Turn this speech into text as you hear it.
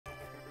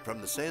From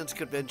the Sands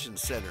Convention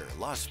Center,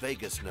 Las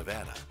Vegas,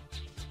 Nevada,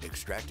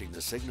 extracting the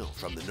signal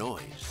from the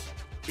noise,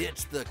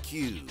 it's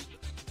theCUBE,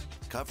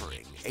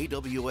 covering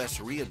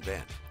AWS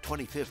reInvent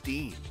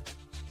 2015.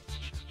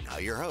 Now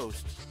your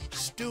hosts,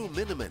 Stu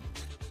Miniman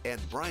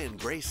and Brian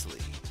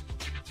Gracely.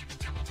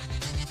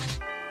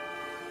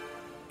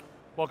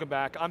 Welcome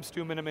back. I'm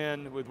Stu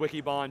Miniman with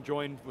Wikibon,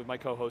 joined with my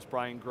co-host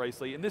Brian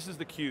Gracely, and this is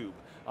theCUBE.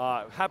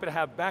 Happy to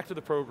have back to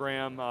the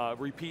program,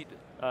 repeat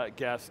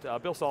guest,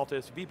 Bill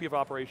Saltis, VP of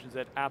Operations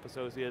at App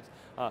Associates.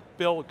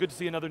 Bill, good to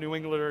see another New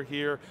Englander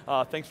here.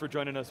 Thanks for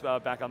joining us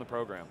back on the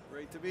program.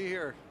 Great to be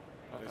here.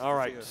 All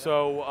right,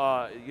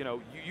 so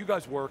you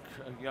guys work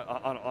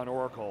on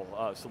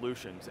Oracle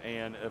solutions,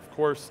 and of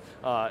course,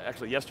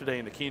 actually yesterday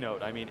in the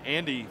keynote, I mean,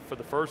 Andy, for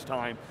the first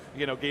time,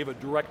 gave a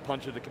direct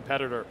punch at the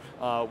competitor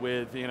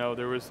with,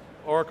 there was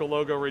Oracle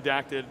logo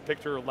redacted,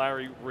 picture of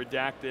Larry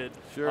redacted.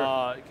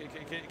 Sure.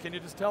 Can you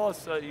just tell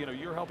us,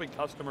 you're helping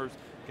customers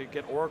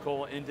get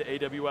Oracle into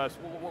AWS.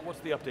 What's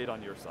the update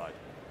on your side?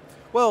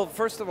 Well,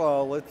 first of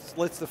all,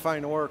 let's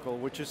define Oracle,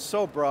 which is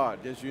so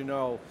broad, as you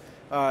know.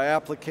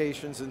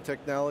 Applications and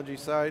technology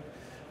side.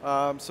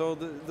 So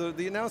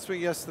the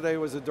announcement yesterday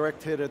was a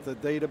direct hit at the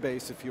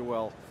database, if you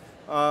will.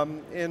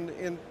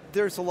 And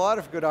there's a lot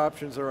of good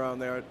options around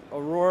there.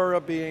 Aurora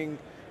being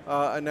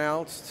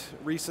announced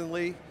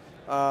recently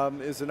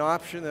is an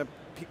option that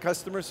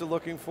customers are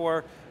looking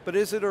for, but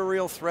is it a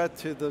real threat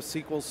to the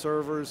SQL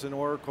servers and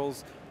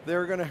Oracles?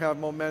 They're going to have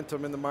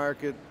momentum in the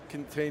market,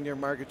 contain their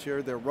market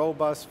share, they're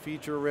robust,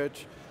 feature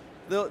rich.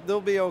 They'll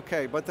be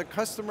okay, but the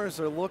customers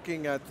are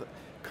looking at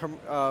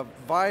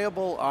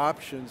viable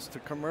options to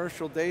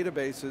commercial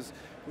databases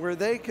where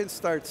they can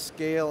start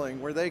scaling,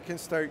 where they can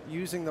start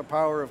using the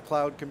power of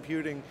cloud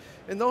computing.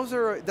 And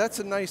that's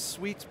a nice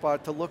sweet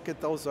spot to look at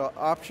those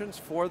options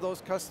for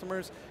those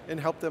customers and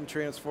help them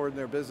transform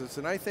their business.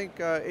 And I think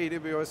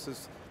AWS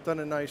has done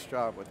a nice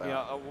job with that.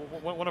 Yeah,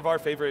 one of our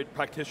favorite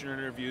practitioner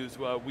interviews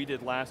we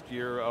did last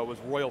year was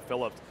Royal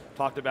Philips.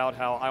 Talked about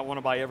how I want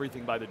to buy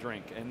everything by the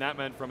drink, and that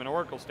meant from an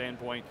Oracle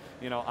standpoint,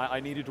 I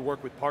needed to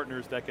work with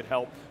partners that could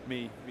help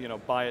me,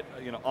 buy it,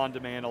 on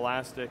demand,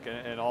 elastic,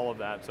 and all of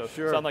that. So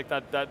sure. Sound like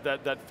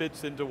that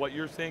fits into what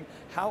you're seeing.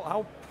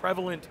 How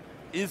prevalent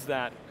is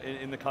that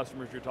in the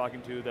customers you're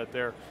talking to, that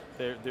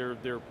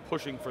they're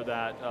pushing for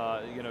that,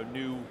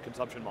 new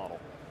consumption model?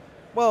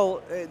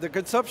 Well, the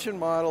consumption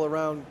model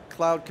around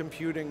cloud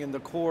computing and the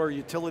core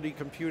utility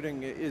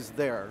computing is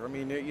there. I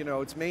mean,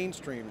 it's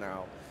mainstream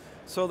now.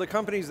 So the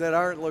companies that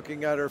aren't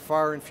looking at it are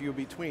far and few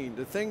between.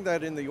 The thing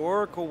that in the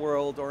Oracle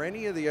world or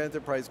any of the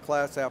enterprise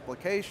class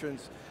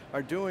applications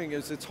are doing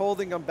is it's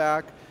holding them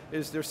back,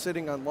 is they're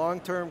sitting on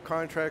long-term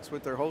contracts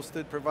with their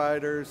hosted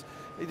providers.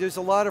 There's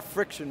a lot of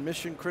friction,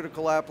 mission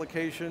critical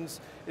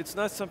applications. It's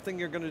not something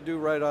you're going to do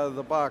right out of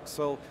the box.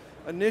 So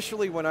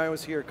initially when I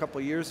was here a couple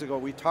of years ago,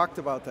 we talked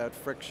about that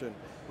friction.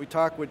 We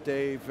talked with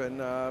Dave and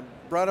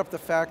brought up the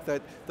fact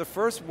that the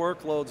first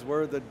workloads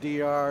were the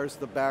DRs,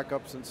 the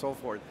backups and so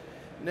forth.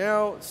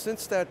 Now,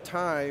 since that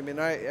time,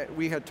 and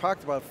we had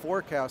talked about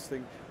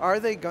forecasting,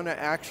 are they going to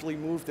actually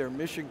move their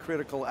mission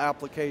critical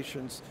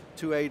applications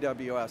to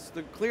AWS?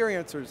 The clear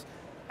answer is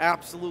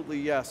absolutely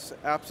yes.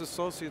 Apps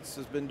Associates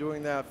has been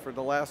doing that for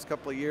the last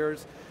couple of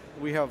years.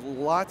 We have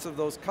lots of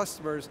those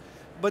customers,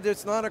 but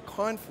it's not a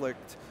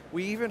conflict.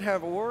 We even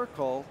have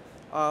Oracle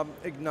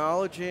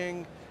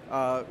acknowledging,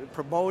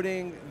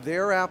 promoting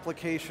their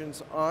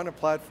applications on a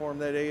platform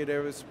that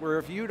AWS, where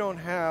if you don't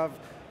have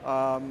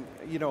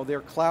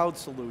their cloud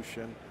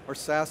solution or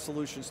SaaS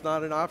solution's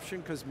not an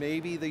option because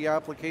maybe the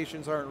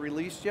applications aren't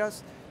released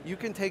yet, you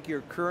can take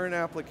your current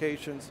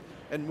applications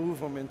and move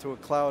them into a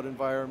cloud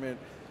environment,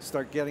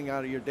 start getting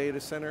out of your data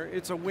center.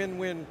 It's a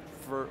win-win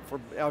for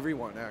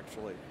everyone,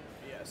 actually.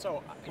 Yeah,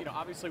 so,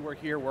 obviously we're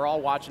here, we're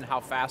all watching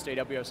how fast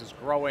AWS is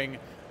growing,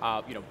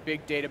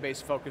 big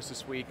database focus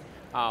this week.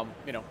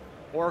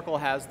 Oracle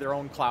has their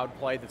own cloud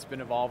play that's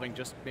been evolving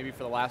just maybe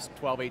for the last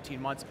 12,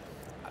 18 months.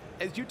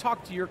 As you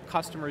talk to your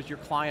customers, your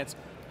clients,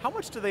 how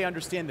much do they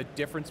understand the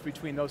difference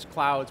between those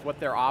clouds, what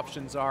their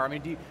options are? I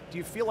mean, do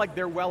you feel like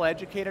they're well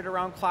educated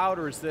around cloud,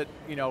 or is that,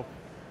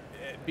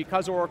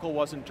 because Oracle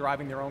wasn't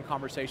driving their own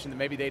conversation, that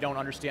maybe they don't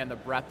understand the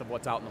breadth of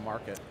what's out in the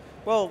market?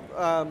 Well,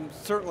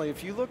 certainly,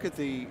 if you look at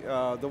the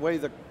way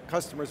the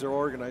customers are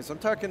organized, I'm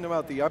talking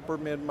about the upper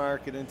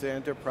mid-market into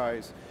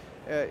enterprise.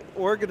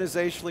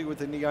 Organizationally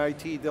within the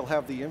IT, they'll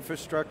have the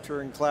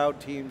infrastructure and cloud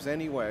teams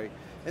anyway,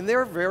 and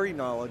they're very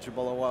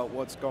knowledgeable about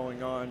what's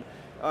going on.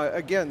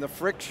 Again, the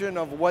friction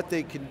of what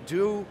they can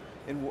do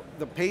and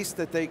the pace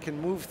that they can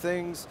move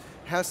things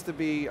has to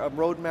be a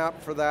roadmap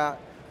for that.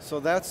 So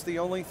that's the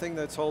only thing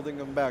that's holding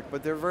them back,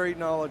 but they're very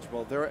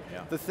knowledgeable.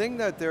 The thing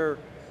that they're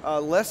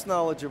less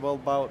knowledgeable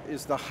about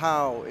is the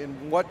how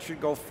and what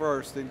should go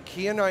first, and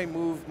can I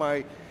move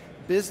my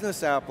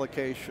business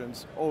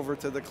applications over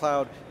to the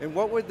cloud, and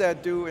what would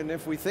that do? And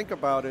if we think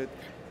about it,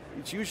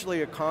 it's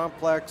usually a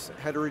complex,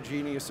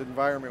 heterogeneous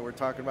environment we're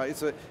talking about.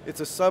 It's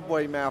a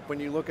subway map when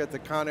you look at the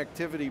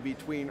connectivity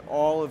between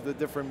all of the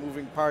different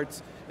moving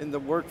parts in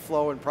the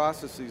workflow and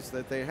processes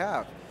that they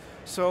have.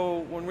 So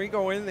when we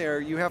go in there,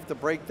 you have to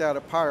break that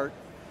apart,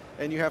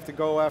 and you have to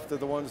go after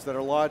the ones that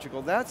are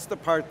logical. That's the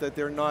part that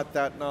they're not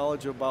that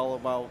knowledgeable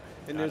about,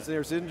 and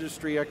there's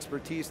industry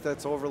expertise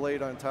that's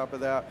overlaid on top of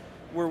that,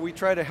 where we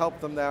try to help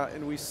them that,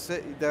 and we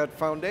sit, that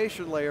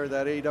foundation layer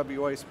that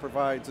AWS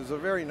provides is a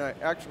very nice,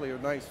 actually a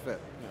nice fit.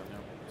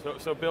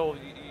 So Bill,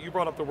 you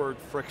brought up the word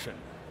friction,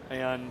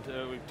 and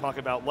we talk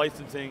about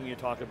licensing, you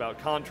talk about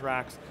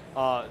contracts.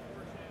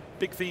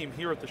 Big theme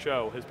here at the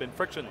show has been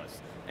frictionless.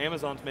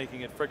 Amazon's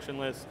making it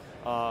frictionless.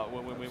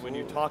 When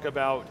you talk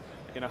about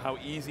how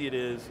easy it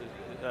is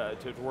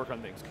to work on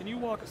things, can you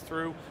walk us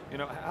through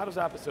how does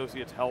App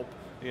Associates help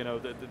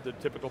the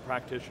typical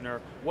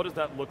practitioner? What does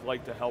that look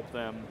like to help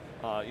them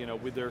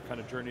with their kind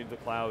of journey to the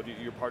cloud,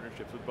 your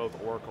partnerships with both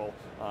Oracle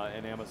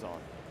and Amazon?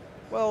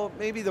 Well,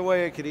 maybe the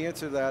way I could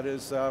answer that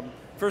is,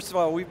 first of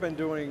all, we've been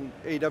doing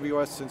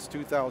AWS since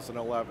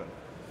 2011.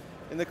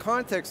 And the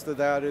context of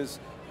that is,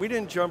 we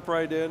didn't jump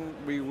right in.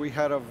 We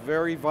had a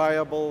very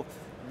viable,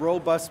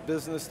 robust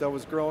business that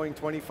was growing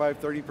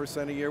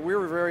 25–30% a year. We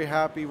were very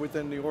happy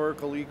within the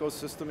Oracle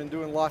ecosystem and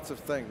doing lots of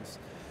things.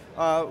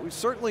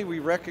 Certainly we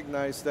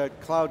recognized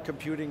that cloud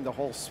computing, the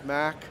whole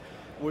SMAC,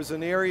 was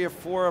an area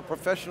for a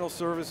professional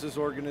services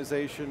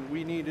organization.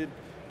 We needed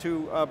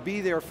to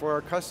be there for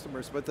our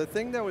customers, but the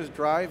thing that was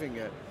driving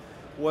it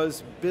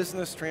was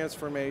business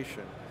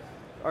transformation.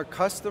 Our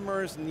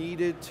customers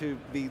needed to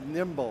be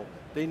nimble.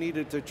 They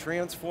needed to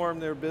transform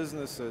their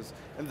businesses,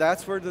 and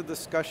that's where the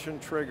discussion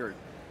triggered.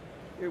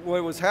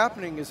 What was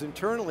happening is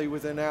internally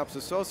within Apps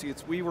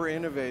Associates, we were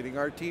innovating.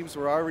 Our teams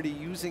were already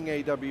using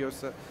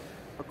AWS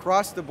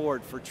across the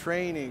board for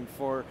training,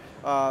 for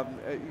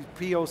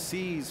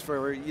POCs,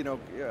 for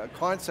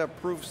concept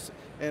proofs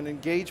and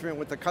engagement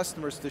with the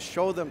customers to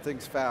show them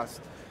things fast.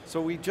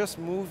 So we just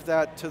moved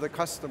that to the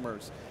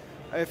customers.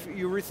 If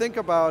you rethink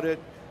about it,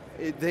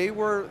 they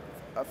were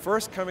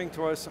first coming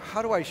to us,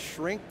 how do I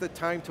shrink the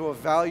time to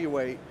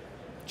evaluate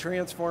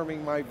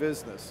transforming my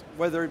business,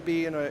 whether it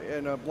be in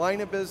a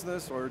line of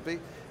business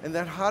and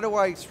then how do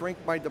I shrink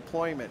my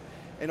deployment?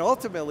 And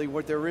ultimately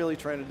what they're really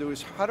trying to do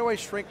is how do I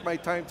shrink my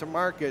time to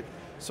market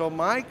so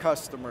my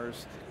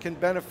customers can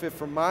benefit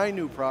from my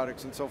new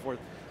products and so forth.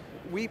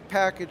 We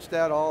package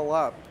that all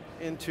up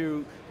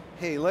into,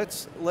 hey,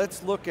 let's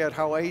look at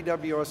how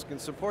AWS can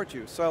support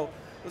you. So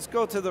let's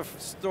go to the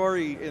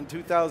story in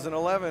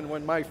 2011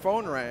 when my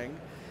phone rang,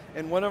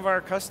 and one of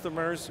our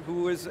customers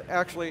who is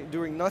actually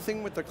doing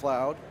nothing with the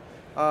cloud,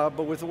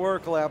 but with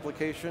Oracle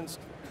applications,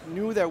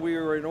 knew that we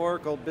were in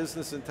Oracle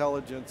Business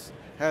Intelligence,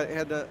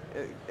 had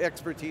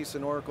expertise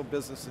in Oracle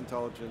Business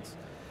Intelligence.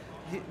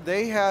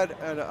 They had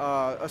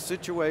a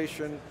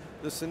situation,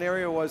 the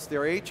scenario was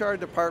their HR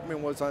department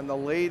was on the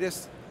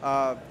latest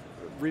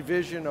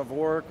revision of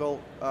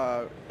Oracle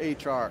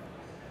HR.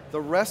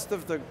 The rest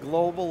of the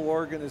global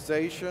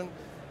organization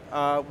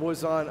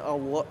was on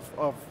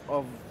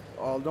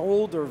an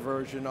older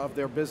version of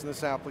their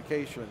business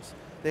applications.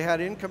 They had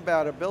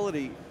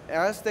incompatibility.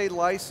 As they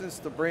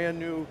licensed the brand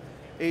new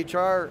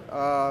HR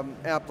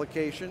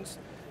applications,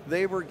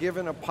 they were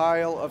given a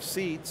pile of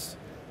seats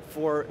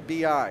for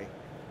BI.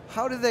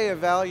 How do they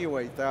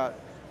evaluate that?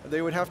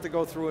 They would have to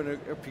go through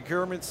a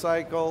procurement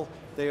cycle.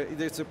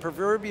 There's a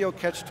proverbial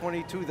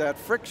catch-22, that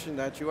friction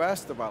that you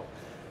asked about.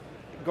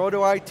 Go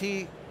to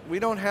IT, we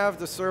don't have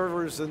the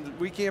servers and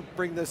we can't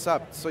bring this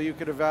up so you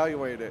could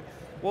evaluate it.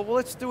 Well,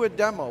 let's do a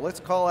demo. Let's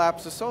call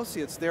Apps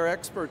Associates, they're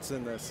experts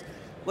in this.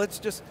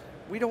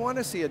 We don't want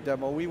to see a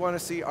demo, we want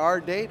to see our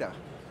data.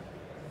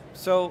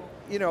 So,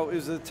 it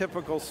was a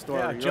typical story.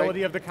 Yeah,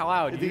 agility right? of the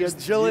cloud. The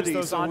agility.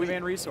 Use those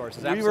on-demand resources,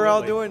 absolutely. We were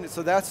all doing it,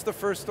 so that's the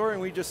first story,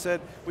 and we just said,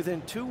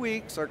 within 2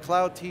 weeks, our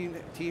cloud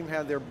team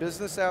had their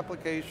business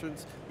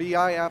applications,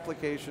 BI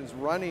applications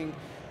running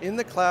in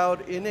the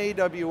cloud, in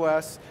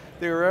AWS.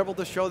 They were able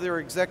to show their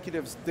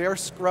executives their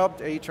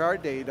scrubbed HR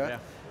data,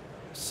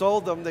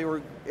 sold them, they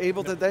were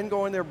able to then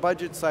go in their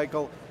budget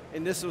cycle,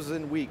 and this was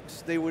in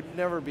weeks. They would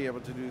never be able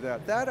to do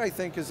that. That, I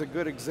think, is a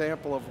good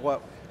example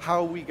of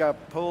how we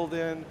got pulled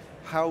in,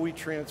 how we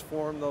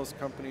transform those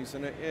companies,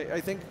 and I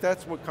think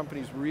that's what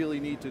companies really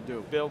need to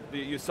do. Bill,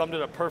 you summed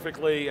it up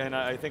perfectly, and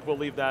I think we'll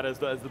leave that as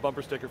the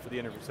bumper sticker for the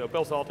interview. So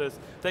Bill Saltis,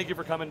 thank you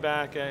for coming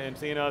back and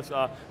seeing us.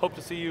 Hope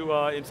to see you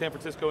in San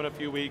Francisco in a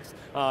few weeks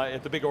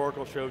at the big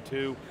Oracle show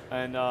too,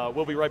 and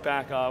we'll be right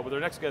back with our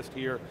next guest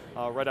here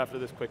right after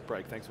this quick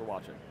break. Thanks for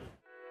watching.